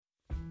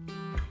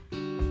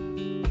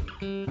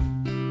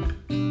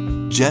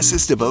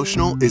Jess's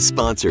devotional is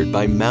sponsored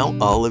by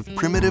Mount Olive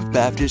Primitive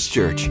Baptist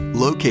Church,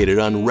 located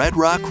on Red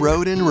Rock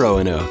Road in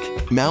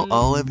Roanoke. Mount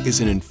Olive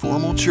is an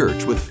informal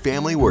church with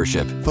family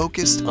worship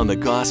focused on the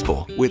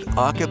gospel with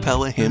a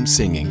cappella hymn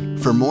singing.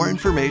 For more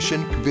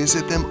information,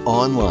 visit them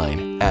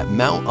online at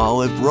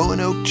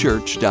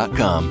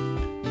mountoliveroanokechurch.com.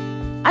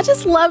 I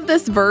just love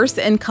this verse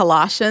in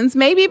Colossians,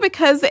 maybe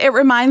because it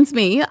reminds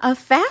me of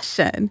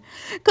fashion.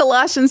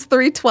 Colossians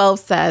 3:12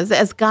 says,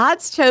 "As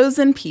God's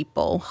chosen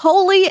people,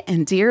 holy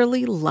and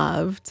dearly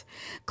loved,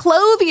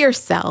 clothe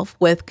yourself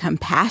with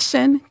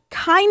compassion,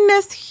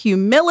 kindness,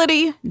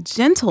 humility,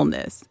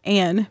 gentleness,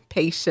 and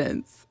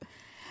patience."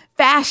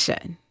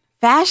 Fashion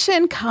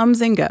comes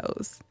and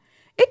goes.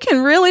 It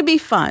can really be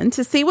fun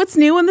to see what's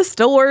new in the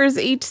stores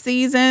each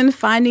season,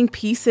 finding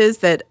pieces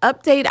that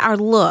update our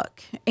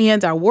look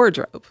and our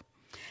wardrobe.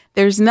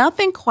 There's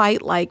nothing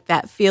quite like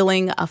that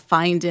feeling of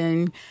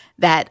finding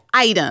that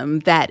item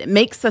that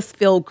makes us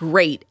feel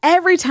great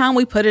every time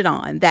we put it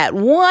on. That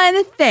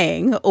one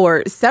thing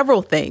or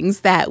several things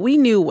that we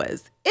knew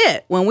was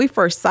it when we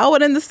first saw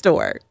it in the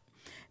store.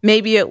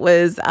 Maybe it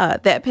was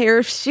that pair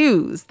of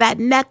shoes, that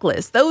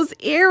necklace, those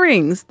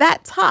earrings,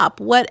 that top,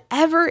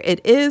 whatever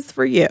it is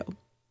for you.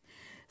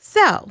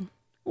 So,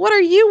 what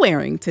are you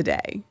wearing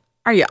today?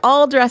 Are you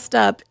all dressed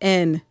up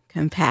in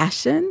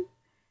compassion?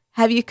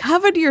 Have you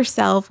covered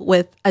yourself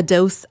with a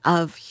dose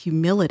of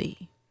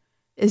humility?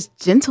 Is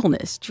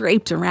gentleness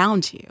draped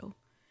around you?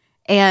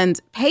 And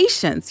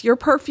patience your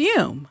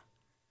perfume?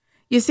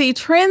 You see,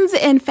 trends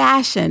in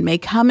fashion may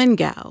come and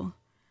go,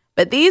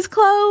 but these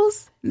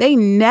clothes, they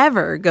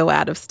never go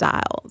out of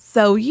style.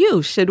 So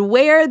you should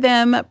wear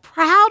them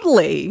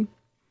proudly.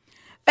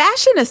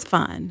 Fashion is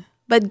fun.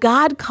 But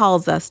God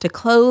calls us to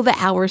clothe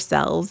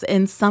ourselves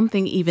in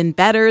something even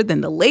better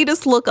than the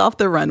latest look off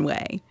the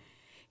runway.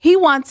 He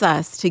wants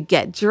us to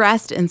get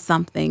dressed in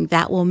something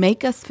that will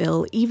make us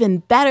feel even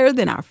better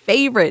than our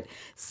favorite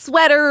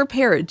sweater,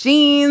 pair of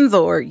jeans,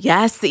 or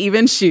yes,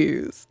 even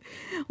shoes.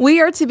 We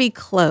are to be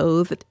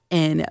clothed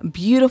in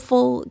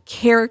beautiful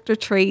character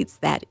traits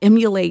that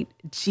emulate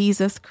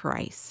Jesus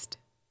Christ.